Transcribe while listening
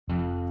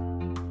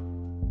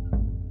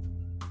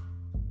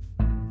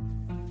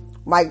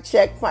Mic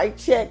check, mic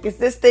check. Is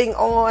this thing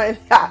on?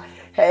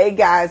 Hey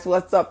guys,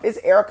 what's up? It's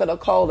Erica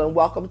Nicole and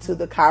welcome to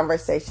the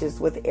Conversations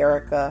with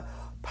Erica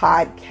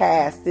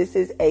podcast. This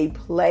is a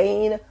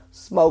plain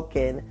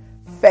smoking,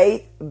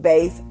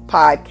 faith-based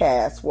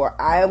podcast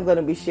where I am going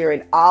to be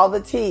sharing all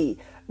the tea,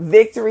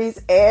 victories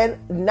and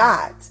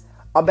not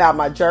about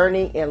my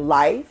journey in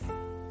life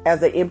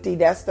as an empty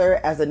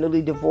nester, as a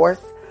newly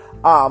divorced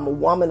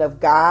woman of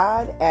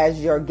God,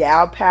 as your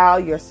gal pal,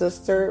 your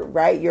sister,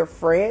 right? Your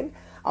friend.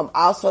 I'm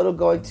also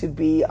going to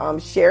be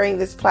sharing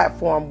this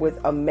platform with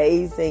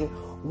amazing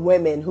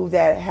women who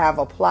that have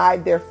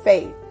applied their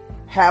faith,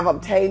 have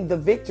obtained the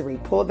victory,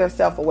 pulled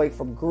themselves away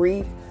from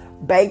grief,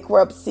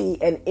 bankruptcy,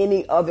 and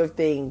any other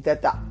thing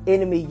that the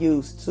enemy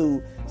used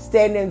to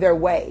stand in their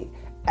way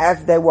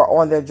as they were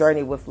on their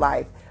journey with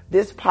life.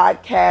 This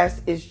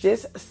podcast is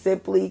just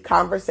simply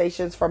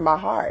conversations from my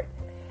heart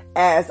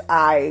as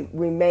I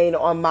remain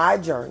on my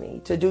journey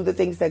to do the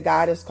things that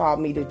God has called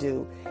me to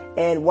do.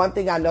 And one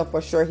thing I know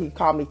for sure, he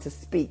called me to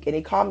speak, and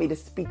he called me to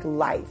speak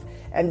life.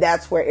 And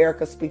that's where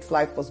Erica Speaks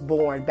Life was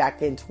born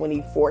back in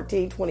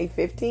 2014,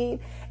 2015.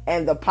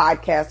 And the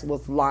podcast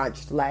was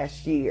launched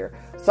last year.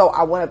 So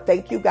I want to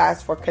thank you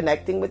guys for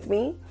connecting with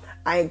me.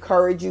 I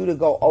encourage you to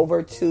go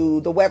over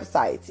to the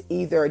websites,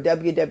 either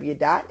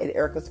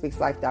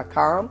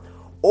www.ericaspeakslife.com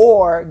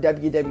or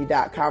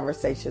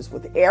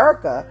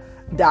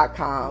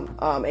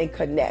www.conversationswitherica.com and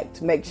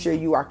connect. Make sure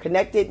you are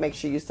connected. Make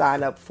sure you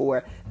sign up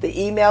for the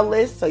email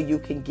list so you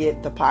can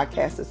get the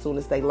podcast as soon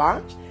as they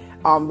launch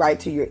right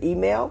to your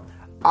email.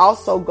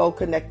 Also, go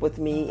connect with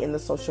me in the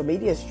social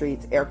media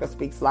streets, Erica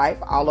Speaks Life,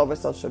 all over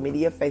social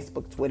media,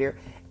 Facebook, Twitter,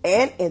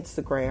 and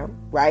Instagram,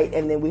 right?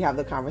 And then we have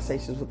the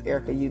Conversations with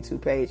Erica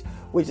YouTube page,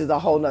 which is a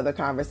whole nother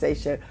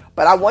conversation.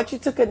 But I want you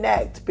to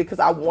connect because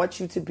I want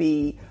you to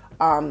be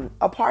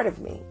a part of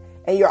me.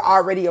 And you're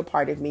already a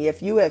part of me.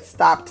 If you have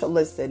stopped to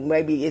listen,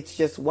 maybe it's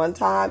just one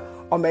time,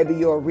 or maybe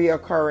you're a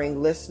reoccurring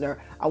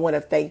listener, I want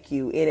to thank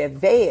you in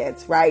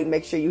advance, right?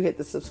 Make sure you hit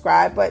the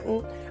subscribe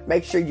button.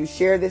 Make sure you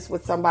share this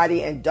with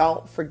somebody, and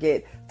don't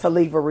forget to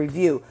leave a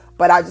review.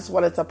 But I just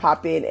wanted to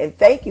pop in and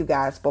thank you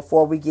guys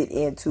before we get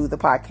into the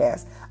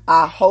podcast.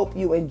 I hope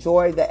you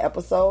enjoy the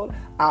episode.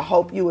 I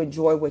hope you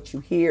enjoy what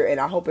you hear,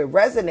 and I hope it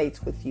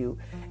resonates with you,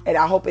 and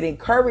I hope it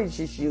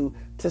encourages you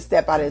to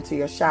step out into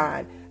your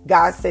shine.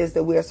 God says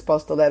that we are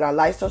supposed to let our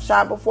light so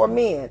shine before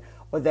men,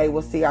 where they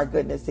will see our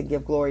goodness and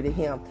give glory to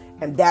him.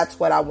 And that's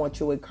what I want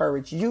to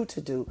encourage you to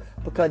do,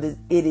 because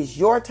it is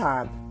your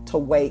time to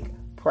wake,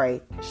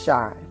 pray,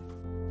 shine.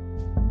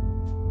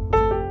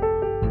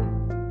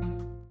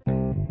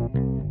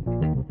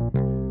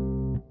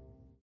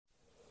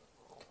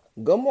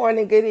 Good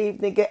morning, good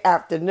evening, good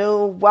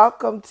afternoon.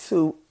 Welcome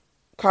to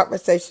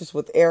Conversations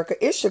with Erica.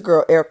 It's your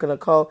girl, Erica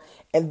Nicole,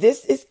 and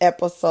this is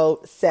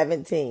episode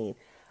 17.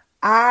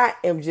 I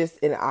am just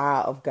in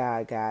awe of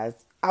God, guys.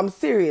 I'm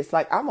serious.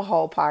 Like, I'm a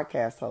whole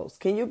podcast host.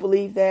 Can you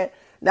believe that?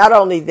 Not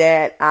only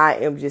that, I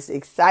am just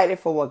excited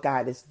for what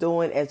God is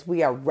doing as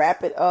we are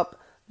wrapping up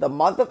the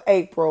month of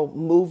April,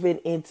 moving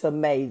into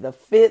May, the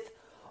 5th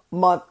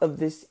month of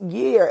this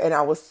year. And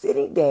I was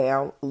sitting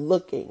down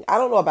looking. I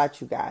don't know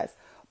about you guys,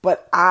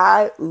 but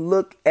I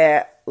look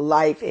at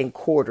life in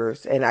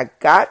quarters, and I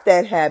got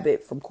that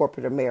habit from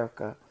corporate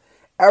America.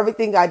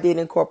 Everything I did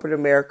in corporate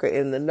America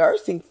in the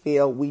nursing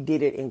field, we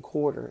did it in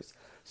quarters.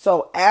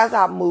 So as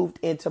I moved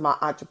into my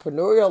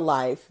entrepreneurial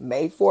life,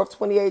 May 4th,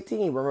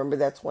 2018, remember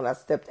that's when I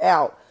stepped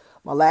out,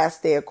 my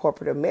last day of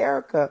corporate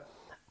America,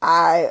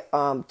 I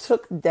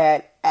took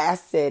that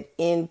asset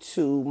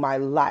into my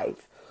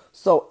life.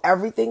 So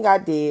everything I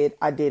did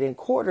in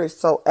quarters.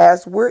 So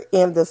as we're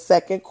in the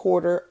second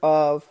quarter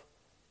of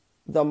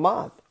the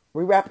month,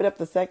 we wrap it up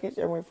the second,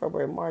 January,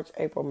 February, March,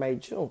 April, May,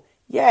 June.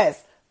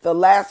 Yes. The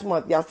last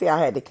month, y'all see I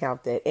had to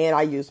count that, and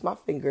I used my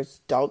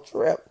fingers, don't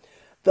trip.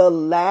 The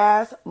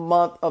last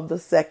month of the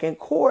second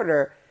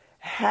quarter,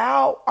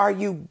 how are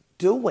you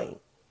doing?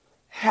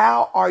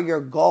 How are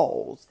your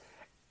goals?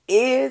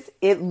 Is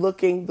it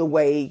looking the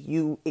way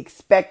you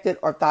expected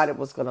or thought it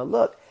was going to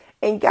look?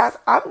 And guys,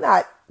 I'm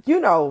not,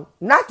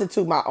 not to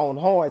toot my own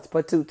horns,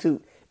 but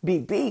to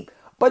beep beep,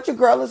 but your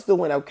girl is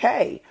doing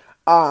okay.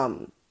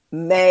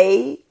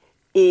 May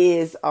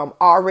is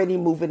already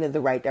moving in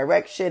the right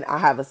direction. I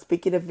have a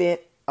speaking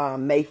event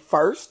May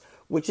 1st,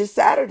 which is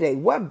Saturday.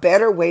 What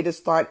better way to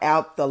start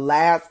out the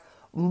last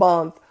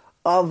month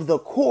of the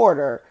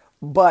quarter,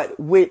 but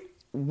with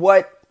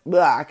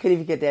I couldn't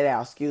even get that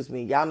out, excuse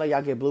me. Y'all know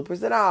y'all get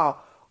bloopers and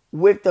all,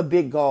 with the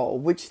big goal,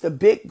 which the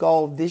big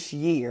goal this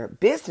year,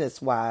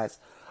 business-wise,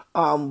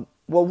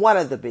 one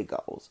of the big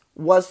goals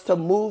was to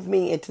move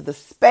me into the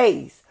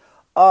space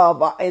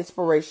of an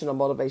inspirational,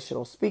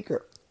 motivational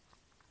speaker.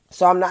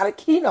 So I'm not a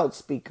keynote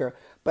speaker,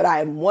 but I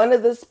am one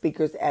of the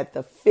speakers at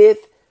the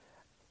 5th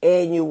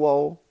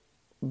annual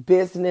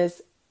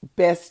Business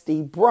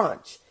Bestie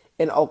Brunch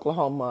in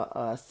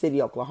Oklahoma City,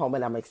 Oklahoma.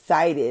 And I'm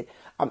excited.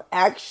 I'm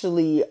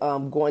actually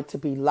going to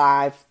be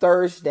live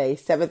Thursday,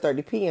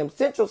 7:30 p.m.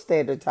 Central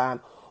Standard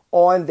Time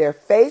on their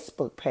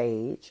Facebook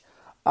page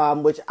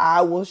which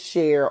I will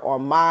share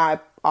on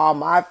all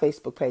my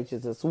Facebook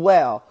pages as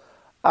well.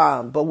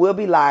 But we'll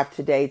be live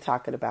today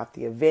talking about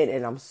the event,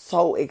 and I'm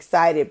so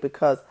excited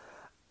because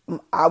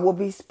I will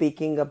be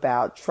speaking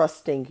about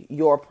trusting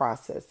your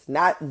process,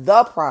 not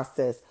the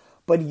process,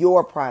 but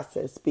your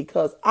process,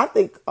 because I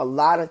think a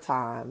lot of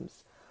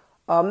times,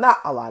 not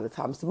a lot of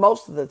times,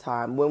 most of the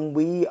time, when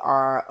we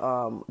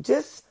are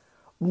just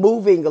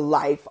moving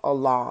life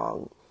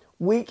along,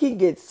 we can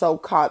get so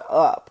caught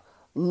up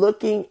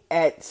looking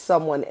at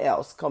someone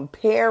else,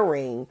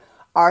 comparing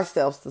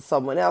ourselves to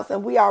someone else.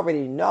 And we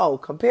already know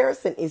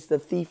comparison is the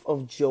thief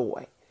of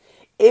joy.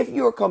 If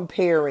you're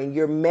comparing,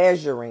 you're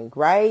measuring,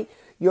 right?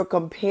 You're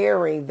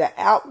comparing their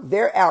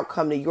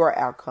outcome to your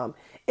outcome.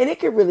 And it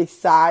can really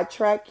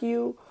sidetrack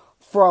you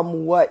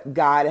from what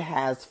God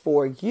has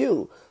for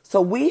you.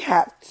 So we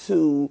have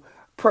to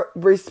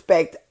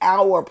respect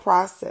our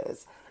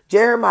process.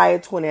 Jeremiah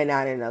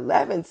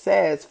 29:11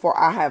 says, "For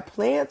I have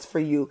plans for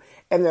you,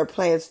 and they're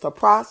plans to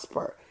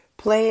prosper."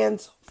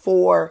 Plans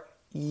for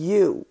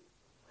you.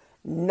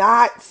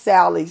 Not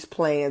Sally's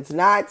plans,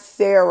 not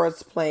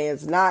Sarah's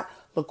plans, not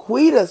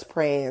Laquita's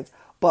plans,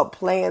 but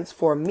plans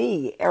for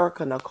me,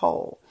 Erica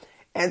Nicole.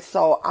 And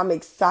so I'm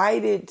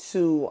excited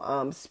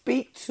to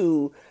speak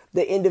to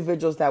the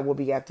individuals that will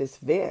be at this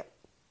event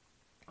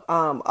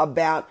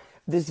about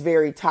this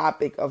very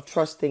topic of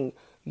trusting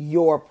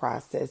your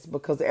process,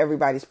 because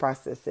everybody's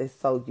process is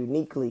so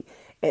uniquely.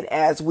 And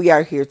as we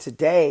are here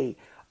today,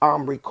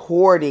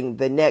 recording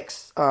the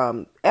next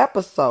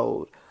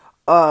episode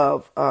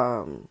of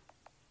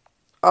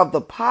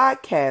the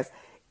podcast,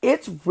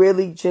 it's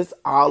really just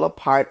all a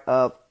part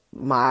of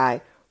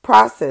my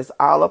process,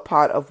 all a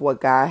part of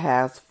what God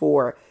has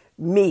for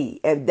me.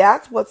 And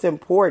that's what's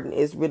important,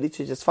 is really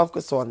to just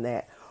focus on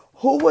that.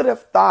 Who would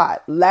have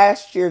thought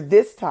last year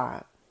this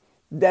time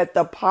that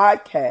the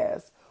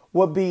podcast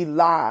would be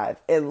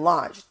live and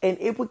launched and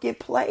it would get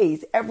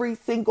plays every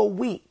single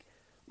week,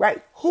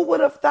 right? Who would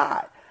have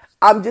thought?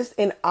 I'm just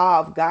in awe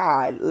of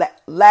God.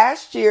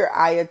 Last year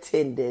I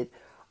attended,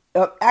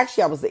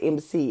 actually I was the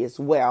MC as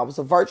well. I was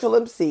a virtual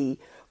MC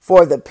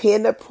for the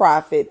Pen to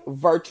Profit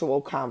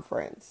virtual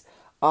conference.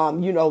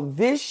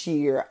 This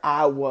year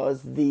I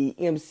was the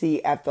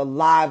MC at the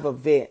live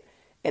event.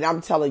 And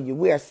I'm telling you,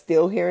 we are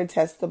still hearing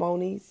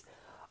testimonies.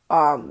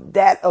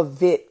 That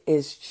event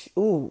is,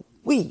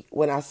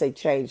 when I say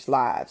changed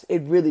lives,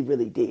 it really,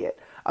 really did.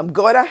 I'm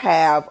going to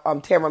have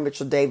Tamara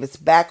Mitchell Davis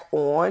back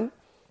on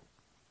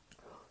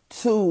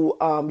to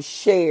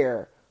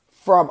share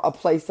from a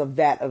place of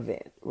that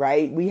event,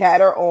 right? We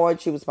had her on.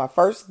 She was my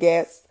first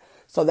guest.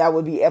 So that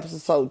would be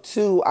episode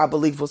 2, I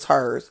believe was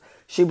hers.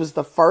 She was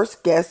the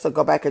first guest, so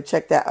go back and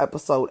check that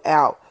episode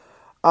out.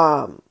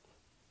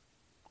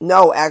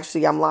 No,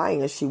 actually, I'm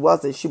lying, and she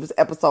wasn't. She was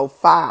episode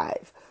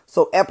 5.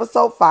 So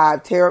episode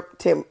 5,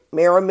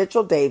 Tamara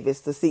Mitchell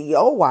Davis, the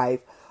CEO wife,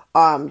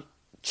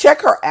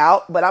 check her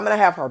out, but I'm going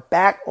to have her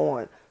back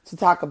on to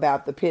talk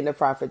about the Pen to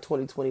Profit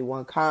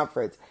 2021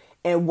 conference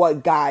and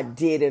what God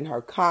did in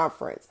her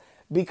conference.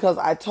 Because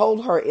I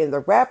told her in the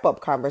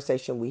wrap-up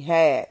conversation we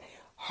had,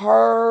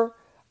 her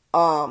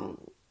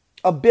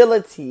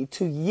ability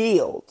to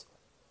yield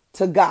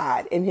to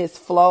God and his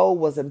flow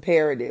was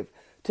imperative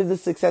to the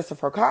success of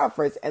her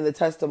conference and the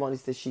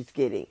testimonies that she's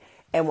getting.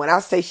 And when I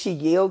say she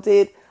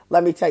yielded,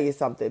 let me tell you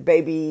something,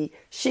 baby.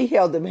 She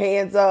held them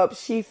hands up.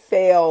 She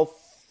fell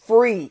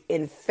free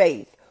in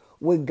faith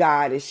with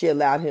God, and she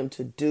allowed him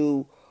to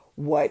do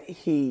what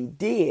he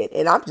did.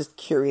 And I'm just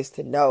curious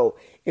to know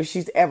if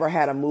she's ever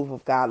had a move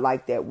of God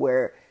like that,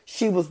 where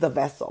she was the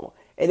vessel.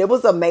 And it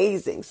was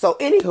amazing. So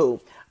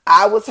anywho,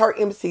 I was her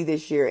MC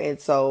this year.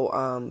 And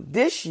so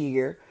this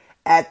year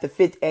at the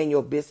 5th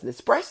Annual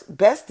Business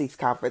Besties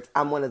Conference,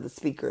 I'm one of the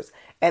speakers.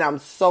 And I'm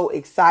so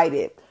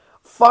excited.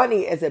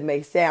 Funny as it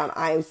may sound,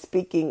 I am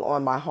speaking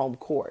on my home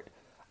court.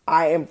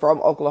 I am from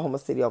Oklahoma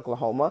City,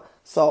 Oklahoma.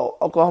 So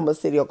Oklahoma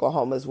City,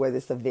 Oklahoma is where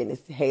this event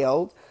is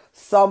held.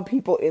 Some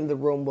people in the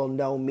room will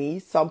know me.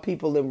 Some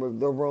people in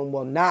the room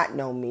will not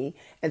know me.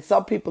 And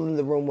some people in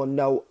the room will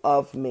know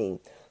of me.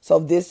 So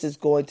this is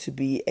going to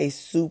be a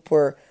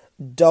super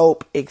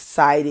dope,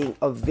 exciting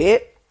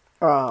event.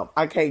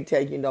 I can't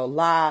tell you no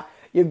lie.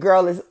 Your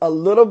girl is a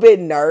little bit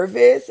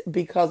nervous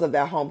because of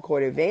that home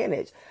court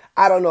advantage.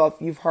 I don't know if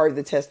you've heard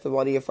the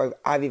testimony, if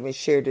I've even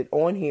shared it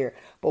on here,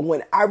 but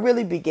when I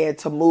really began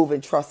to move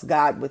and trust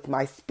God with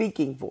my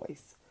speaking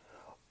voice,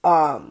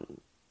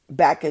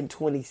 back in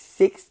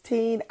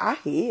 2016, I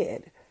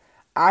hid.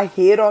 I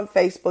hid on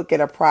Facebook in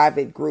a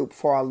private group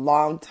for a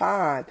long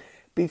time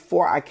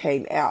before I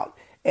came out.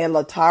 And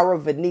Latara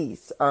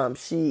Venice,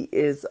 she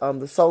is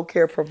the soul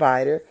care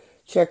provider.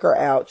 Check her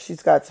out.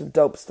 She's got some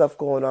dope stuff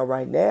going on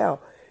right now.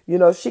 You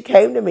know, she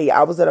came to me.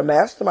 I was at a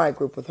mastermind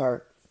group with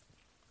her.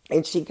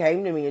 And she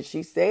came to me and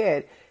she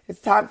said, it's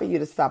time for you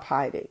to stop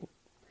hiding.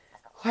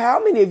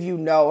 How many of you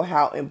know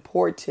how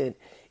important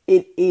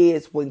it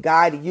is when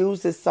God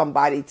uses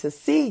somebody to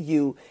see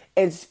you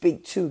and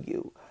speak to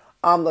you?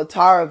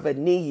 Latara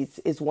Venice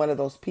is one of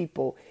those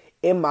people.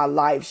 in my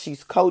life.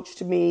 She's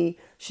coached me.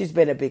 She's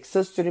been a big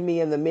sister to me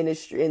in the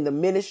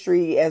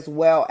ministry as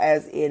well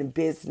as in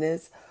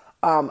business.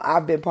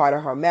 I've been part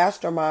of her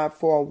mastermind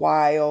for a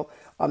while.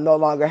 I no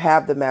longer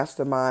have the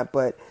mastermind,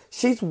 but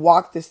she's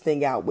walked this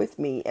thing out with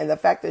me. And the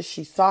fact that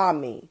she saw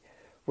me,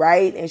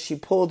 right, and she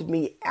pulled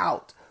me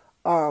out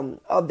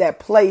of that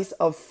place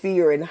of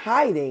fear and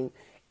hiding,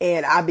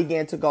 and I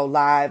began to go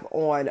live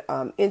on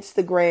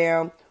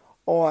Instagram,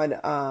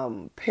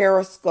 on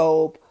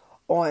Periscope,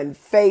 on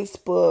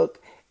Facebook,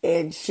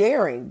 and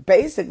sharing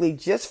basically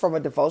just from a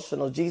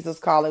devotional. Jesus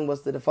Calling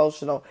was the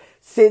devotional.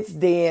 Since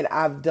then,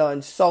 I've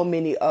done so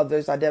many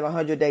others. I did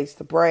 100 Days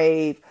to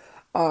Brave,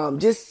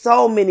 just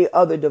so many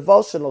other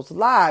devotionals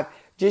live,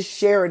 just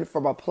sharing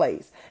from a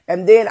place.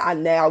 And then I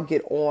now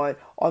get on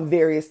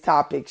various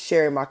topics,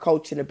 sharing my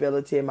coaching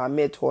ability and my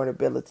mentoring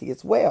ability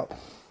as well.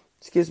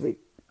 Excuse me.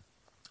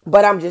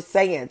 But I'm just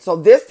saying, so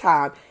this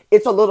time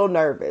it's a little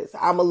nervous.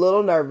 I'm a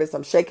little nervous.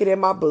 I'm shaking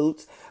in my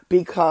boots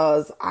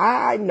because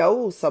I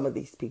know some of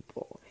these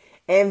people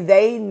and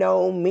they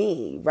know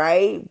me,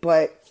 right?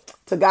 But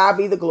to God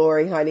be the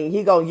glory, honey.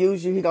 He gonna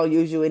use you. He gonna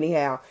use you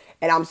anyhow.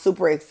 And I'm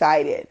super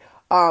excited.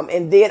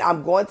 And then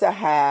I'm going to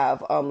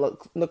have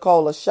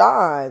Nicole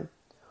LaShawn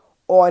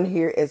on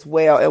here as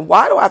well. And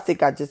why do I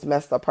think I just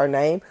messed up her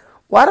name?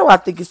 Why do I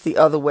think it's the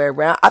other way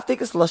around? I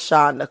think it's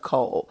LaShawn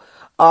Nicole.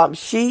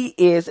 She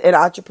is an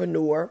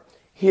entrepreneur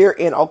here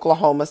in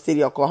Oklahoma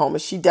City, Oklahoma.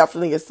 She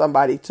definitely is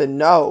somebody to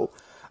know.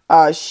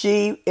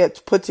 She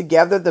put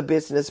together the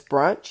business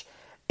brunch,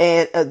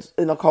 and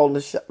Nicole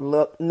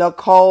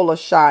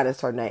LaShawn is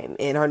her name,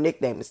 and her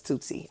nickname is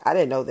Tootsie. I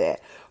didn't know that.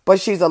 But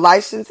she's a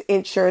licensed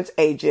insurance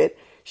agent.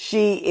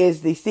 She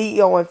is the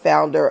CEO and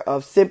founder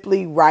of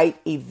Simply Right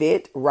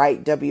Event,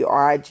 Right,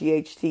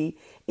 WRIGHT,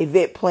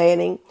 event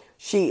planning.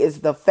 She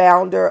is the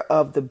founder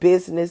of the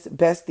business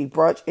Bestie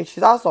Brunch, and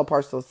she's also a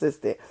personal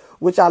assistant,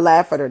 which I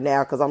laugh at her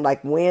now because I'm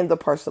like, when the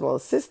personal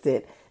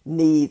assistant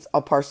needs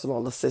a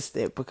personal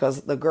assistant,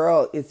 because the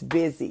girl is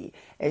busy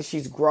and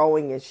she's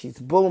growing and she's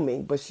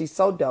booming, but she's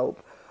so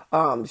dope.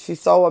 She's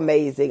so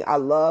amazing. I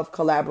love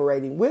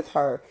collaborating with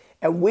her,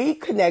 and we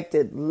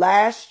connected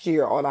last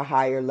year on a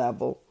higher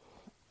level.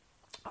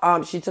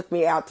 She took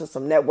me out to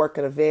some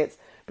networking events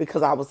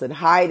because I was in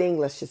hiding.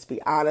 Let's just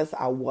be honest.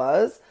 I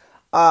was,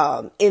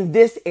 in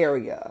this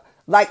area.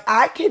 Like,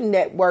 I can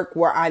network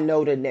where I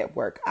know to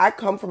network. I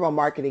come from a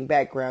marketing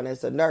background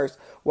as a nurse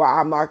where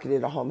I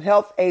marketed a home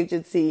health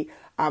agency.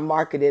 I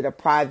marketed a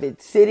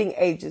private sitting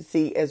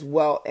agency as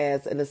well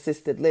as an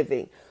assisted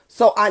living.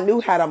 So I knew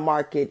how to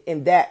market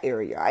in that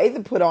area. I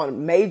even put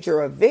on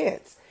major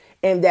events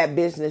in that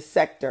business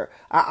sector.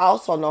 I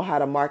also know how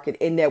to market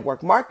in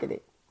network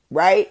marketing,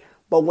 right?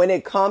 But when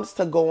it comes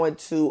to going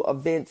to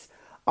events,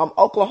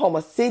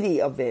 Oklahoma City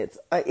events,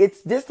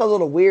 it's just a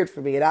little weird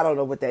for me, and I don't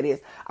know what that is.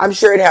 I'm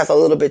sure it has a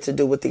little bit to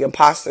do with the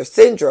imposter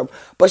syndrome,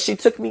 but she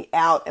took me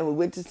out and we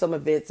went to some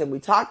events and we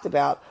talked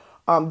about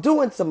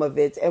doing some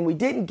events, and we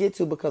didn't get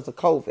to because of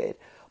COVID,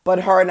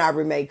 but her and I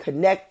remained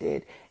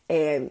connected,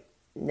 and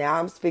now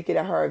I'm speaking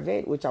at her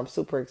event, which I'm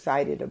super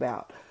excited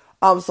about.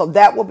 So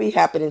that will be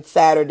happening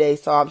Saturday,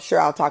 so I'm sure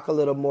I'll talk a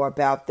little more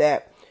about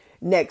that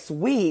next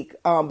week.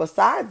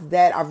 Besides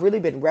that, I've really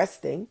been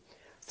resting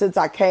since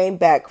I came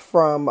back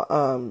from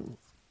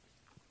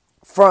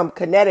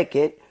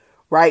Connecticut,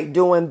 right?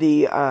 Doing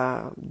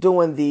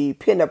the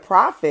Pen of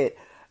Profit.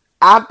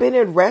 I've been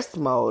in rest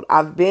mode.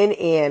 I've been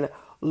in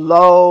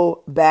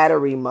low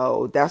battery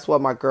mode. That's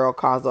what my girl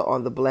calls it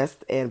on the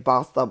Blessed and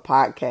Bossed Up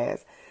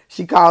podcast.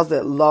 She calls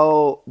it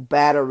low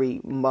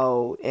battery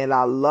mode, and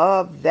I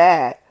love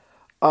that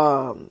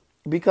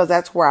because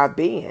that's where I've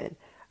been.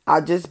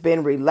 I've just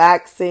been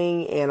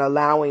relaxing and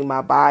allowing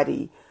my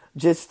body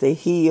just to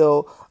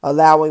heal,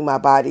 allowing my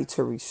body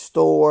to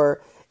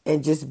restore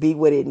and just be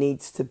what it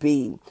needs to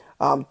be.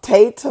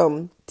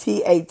 Tatum,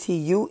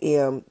 Tatum,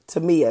 Temia,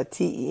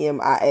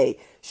 Temia.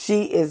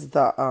 She is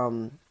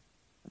the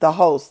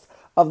host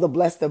of the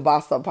Blessed and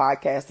Bossed Up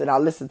podcast, and I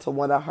listened to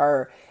one of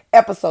her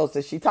episodes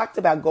and she talked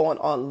about going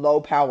on low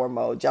power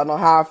mode. Y'all know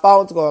how our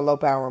phones go on low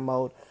power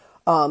mode.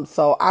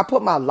 So I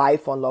put my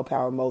life on low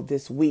power mode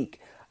this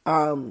week.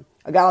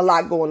 I got a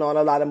lot going on,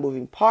 a lot of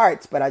moving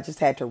parts, but I just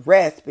had to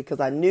rest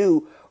because I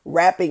knew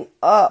wrapping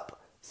up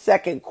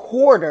second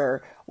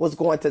quarter was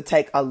going to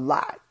take a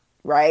lot,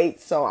 right?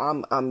 So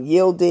I'm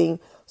yielding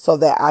so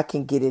that I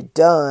can get it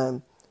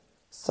done,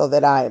 so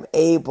that I am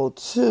able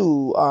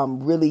to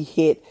really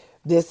hit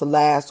this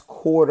last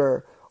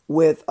quarter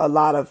with a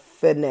lot of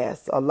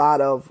finesse, a lot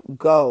of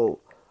go.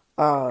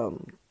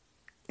 And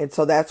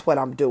so that's what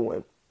I'm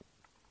doing.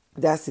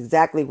 That's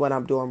exactly what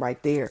I'm doing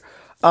right there.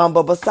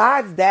 But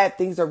besides that,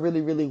 things are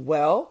really, really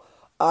well.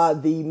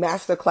 The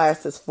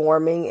masterclass is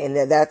forming, and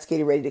that's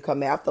getting ready to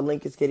come out. The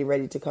link is getting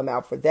ready to come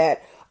out for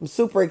that. I'm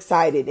super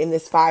excited. In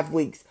this 5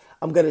 weeks,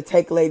 I'm going to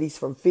take ladies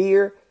from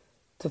fear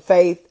to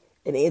faith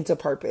and into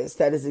purpose.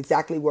 That is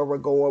exactly where we're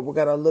going. We're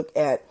going to look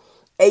at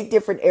 8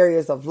 different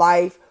areas of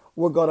life.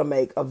 We're going to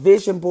make a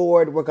vision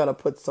board. We're going to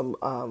put some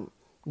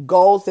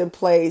goals in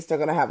place. They're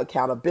going to have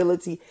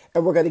accountability,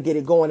 and we're going to get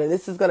it going. And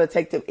this is going to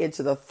take them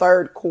into the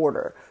third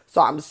quarter.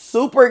 So I'm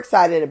super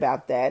excited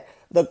about that.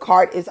 The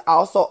cart is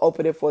also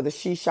opening for the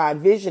She Shine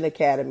Vision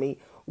Academy,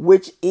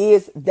 which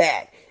is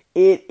that.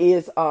 It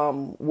is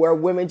where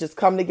women just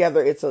come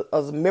together. It's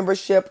a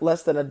membership,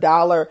 less than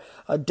 $1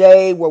 a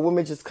day, where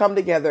women just come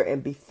together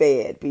and be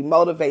fed, be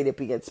motivated,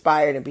 be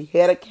inspired, and be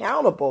held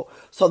accountable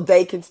so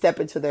they can step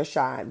into their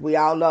shine. We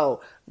all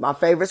know my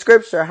favorite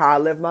scripture, how I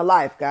live my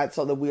life, God,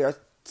 so that we are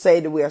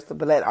saying that we are to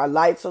let our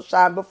light so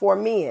shine before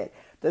men,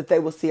 that they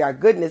will see our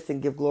goodness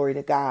and give glory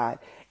to God.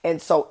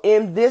 And so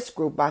in this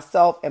group,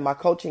 myself and my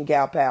coaching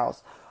gal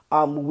pals,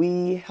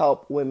 we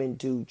help women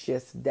do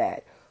just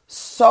that.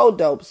 So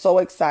dope, so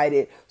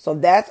excited. So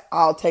that's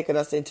all taking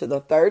us into the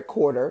third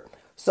quarter.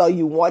 So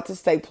you want to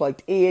stay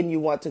plugged in. You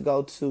want to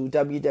go to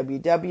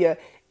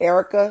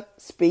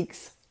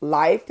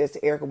www.ericaspeakslife. That's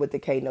Erica with the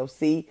K, no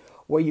C,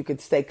 where you can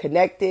stay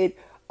connected.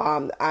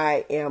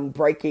 I am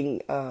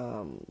breaking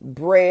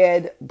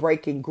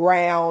breaking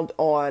ground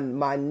on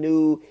my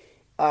new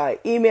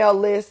email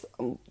list.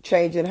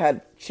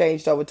 Had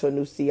changed over to a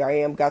new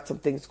CRM. Got some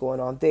things going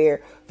on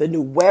there. The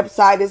new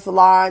website is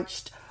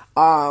launched.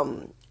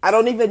 I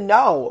don't even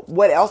know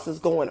what else is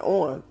going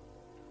on.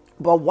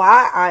 But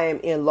while I am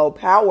in low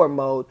power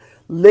mode,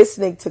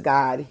 listening to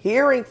God,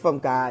 hearing from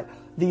God,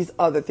 these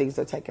other things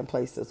are taking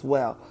place as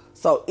well.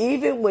 So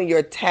even when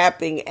you're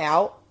tapping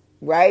out,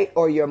 right,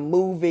 or you're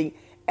moving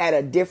at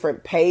a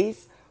different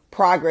pace,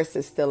 progress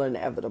is still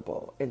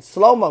inevitable. And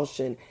slow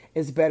motion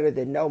is better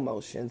than no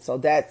motion. So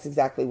that's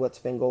exactly what's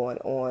been going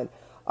on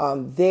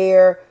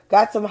there.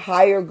 Got some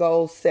higher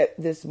goals set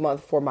this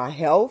month for my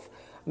health.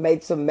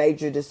 Made some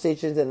major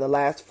decisions in the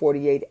last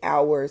 48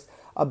 hours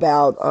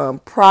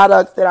about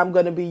products that I'm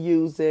going to be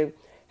using,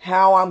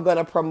 how I'm going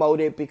to promote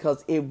it,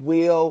 because it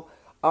will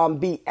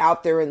be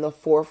out there in the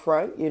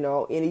forefront. You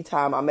know,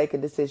 anytime I make a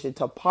decision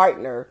to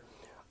partner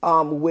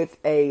with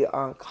a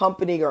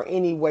company or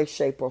any way,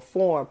 shape, or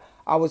form,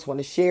 I always want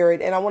to share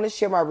it, and I want to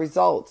share my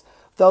results.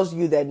 Those of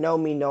you that know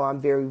me know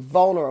I'm very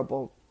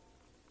vulnerable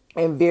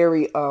and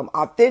very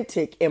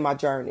authentic in my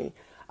journey.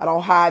 I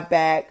don't hide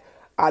back.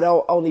 I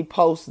don't only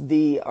post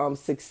the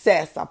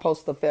success. I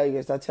post the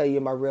failures. I tell you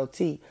my real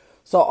tea.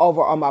 So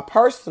over on my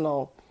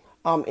personal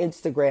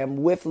Instagram,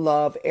 with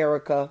love,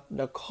 Erica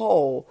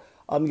Nicole,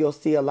 you'll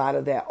see a lot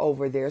of that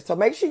over there. So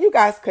make sure you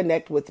guys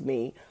connect with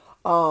me.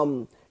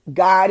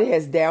 God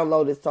has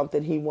downloaded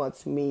something he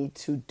wants me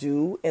to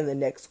do in the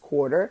next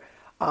quarter.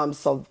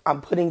 So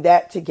I'm putting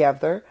that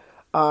together.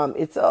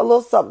 It's a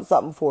little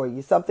something for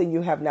you, something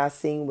you have not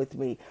seen with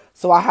me.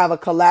 So I have a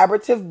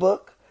collaborative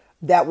book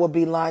that will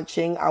be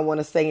launching, I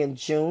want to say, in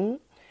June.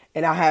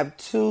 And I have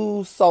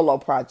 2 solo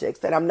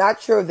projects. And I'm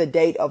not sure of the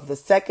date of the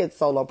second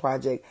solo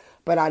project,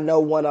 but I know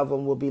one of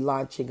them will be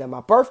launching in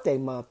my birthday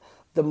month,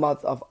 the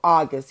month of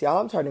August. Y'all,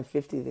 I'm turning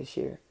 50 this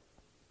year.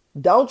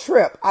 Don't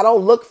trip. I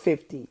don't look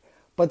 50,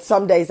 but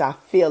some days I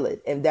feel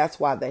it. And that's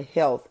why the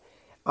health,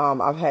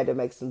 I've had to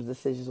make some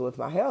decisions with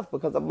my health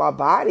because of my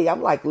body.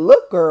 I'm like,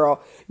 look,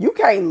 girl, you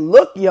can't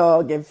look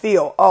young and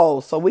feel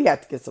old. So we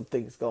have to get some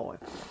things going.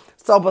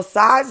 So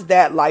besides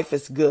that, life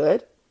is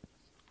good.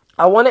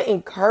 I want to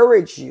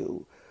encourage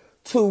you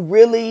to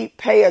really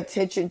pay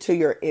attention to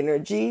your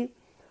energy.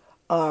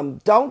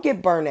 Don't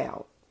get burnt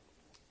out.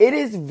 It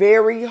is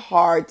very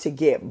hard to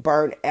get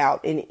burnt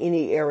out in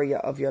any area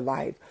of your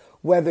life,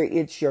 whether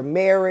it's your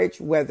marriage,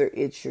 whether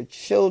it's your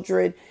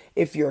children,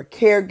 if you're a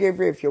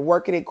caregiver, if you're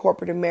working in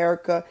corporate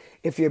America,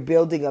 if you're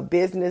building a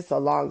business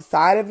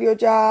alongside of your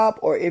job,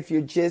 or if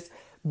you're just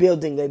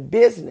building a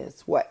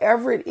business,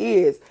 whatever it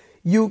is,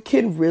 you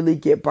can really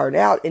get burnt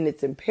out, and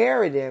it's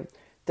imperative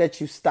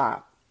that you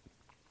stop.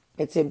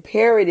 It's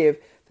imperative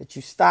that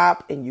you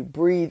stop and you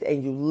breathe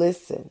and you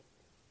listen,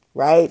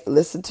 right?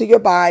 Listen to your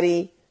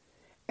body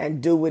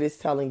and do what it's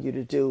telling you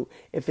to do.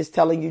 If it's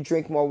telling you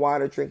drink more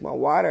water, drink more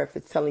water. If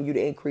it's telling you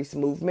to increase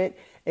movement,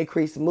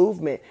 increase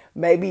movement.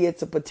 Maybe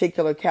it's a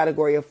particular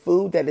category of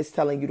food that it's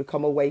telling you to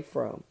come away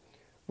from,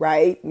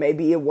 right?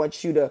 Maybe it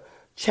wants you to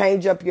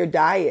change up your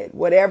diet.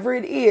 Whatever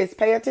it is,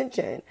 pay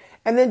attention.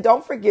 And then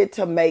don't forget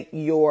to make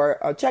your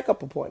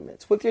checkup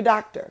appointments with your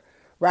doctor,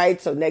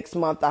 right? So next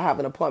month I have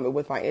an appointment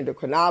with my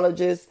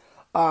endocrinologist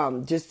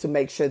just to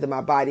make sure that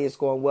my body is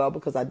going well,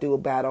 because I do a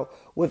battle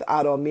with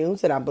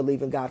autoimmunes, and I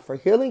believe in God for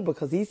healing,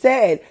 because he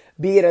said,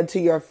 be it unto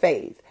your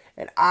faith.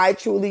 And I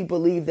truly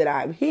believe that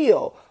I'm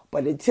healed.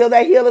 But until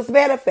that heal is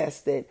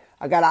manifested,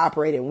 I got to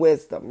operate in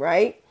wisdom,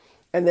 right?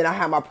 And then I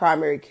have my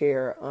primary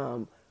care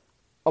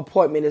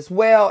appointment as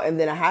well. And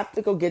then I have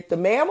to go get the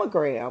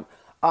mammogram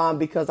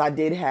because I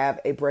did have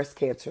a breast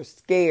cancer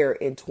scare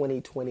in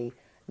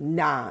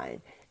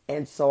 2029.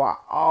 And so I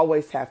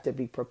always have to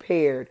be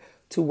prepared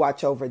to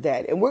watch over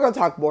that. And we're going to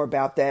talk more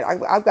about that.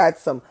 I've got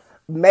some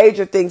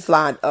major things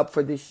lined up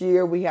for this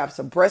year. We have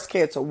some breast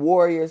cancer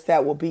warriors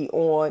that will be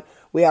on.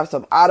 We have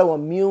some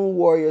autoimmune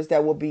warriors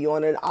that will be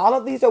on. And all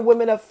of these are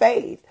women of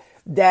faith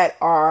that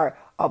are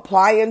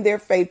applying their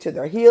faith to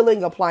their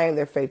healing, applying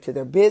their faith to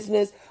their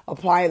business,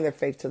 applying their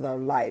faith to their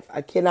life.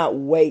 I cannot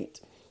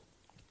wait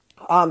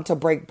to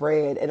break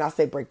bread. And I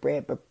say break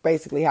bread, but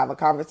basically have a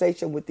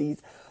conversation with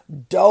these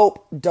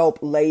dope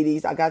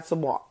ladies. I got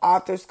some more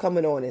authors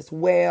coming on as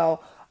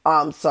well.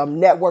 Some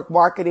network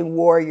marketing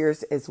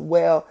warriors as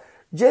well.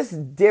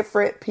 Just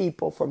different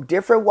people from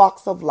different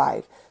walks of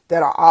life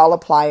that are all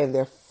applying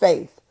their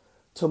faith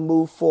to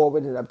move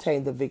forward and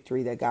obtain the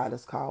victory that God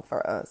has called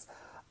for us.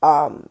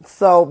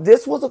 So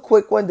this was a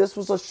quick one. This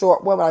was a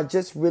short one. I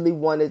just really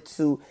wanted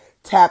to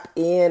tap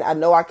in. I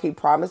know I keep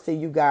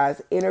promising you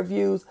guys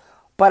interviews,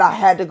 but I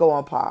had to go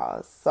on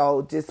pause.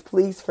 So just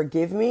please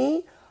forgive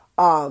me.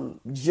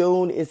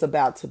 June is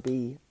about to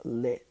be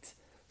lit.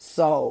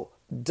 So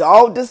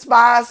don't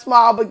despise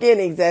small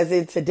beginnings as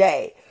in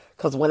today.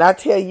 Because when I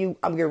tell you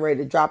I'm getting ready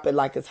to drop it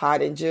like it's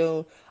hot in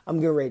June, I'm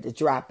getting ready to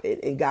drop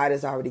it. And God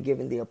has already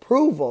given the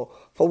approval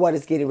for what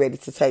is getting ready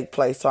to take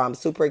place. So I'm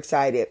super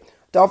excited.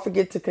 Don't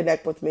forget to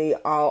connect with me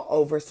all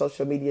over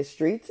social media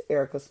streets,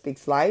 Erica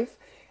Speaks Life.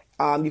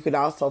 You can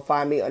also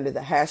find me under the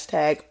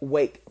hashtag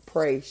Wake,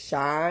 Pray,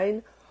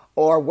 Shine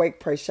or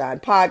Wake, Pray,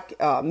 Shine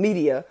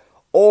media,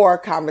 or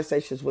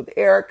Conversations with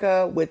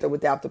Erica, with or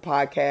without the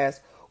podcast,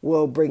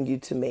 will bring you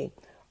to me.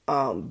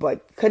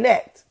 But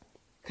connect,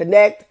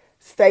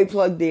 stay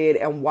plugged in,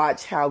 and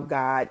watch how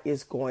God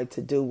is going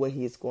to do what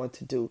he is going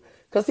to do.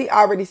 Because he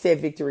already said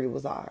victory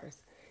was ours.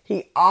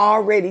 He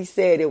already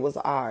said it was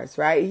ours,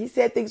 right? He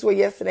said things were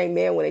yes and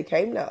amen when it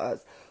came to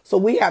us. So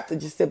we have to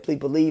just simply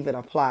believe and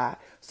apply.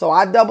 So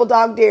I double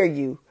dog dare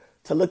you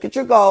to look at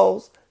your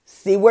goals,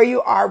 see where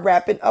you are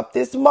wrapping up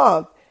this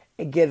month,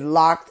 and get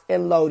locked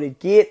and loaded.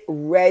 Get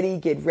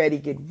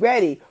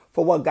ready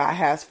for what God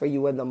has for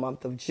you in the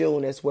month of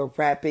June as we're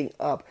wrapping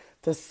up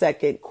the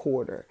second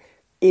quarter.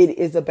 It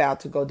is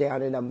about to go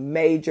down in a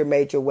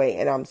major way,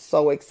 and I'm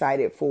so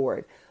excited for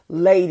it.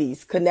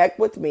 Ladies, connect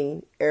with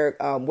me,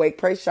 Wake,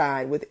 Pray,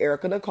 Shine with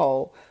Erica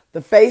Nicole, the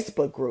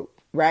Facebook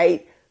group,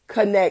 right?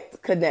 Connect.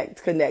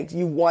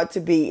 You want to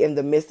be in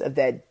the midst of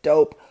that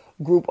dope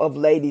group of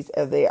ladies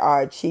as they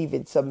are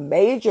achieving some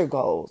major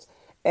goals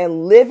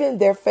and living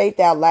their faith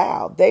out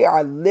loud. They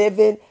are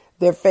living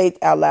their faith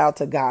out loud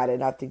to God,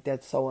 and I think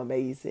that's so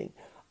amazing.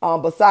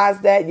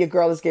 Besides that, your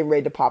girl is getting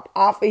ready to pop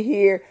off of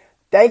here.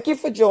 Thank you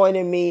for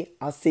joining me.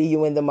 I'll see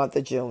you in the month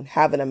of June.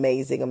 Have an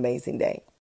amazing day.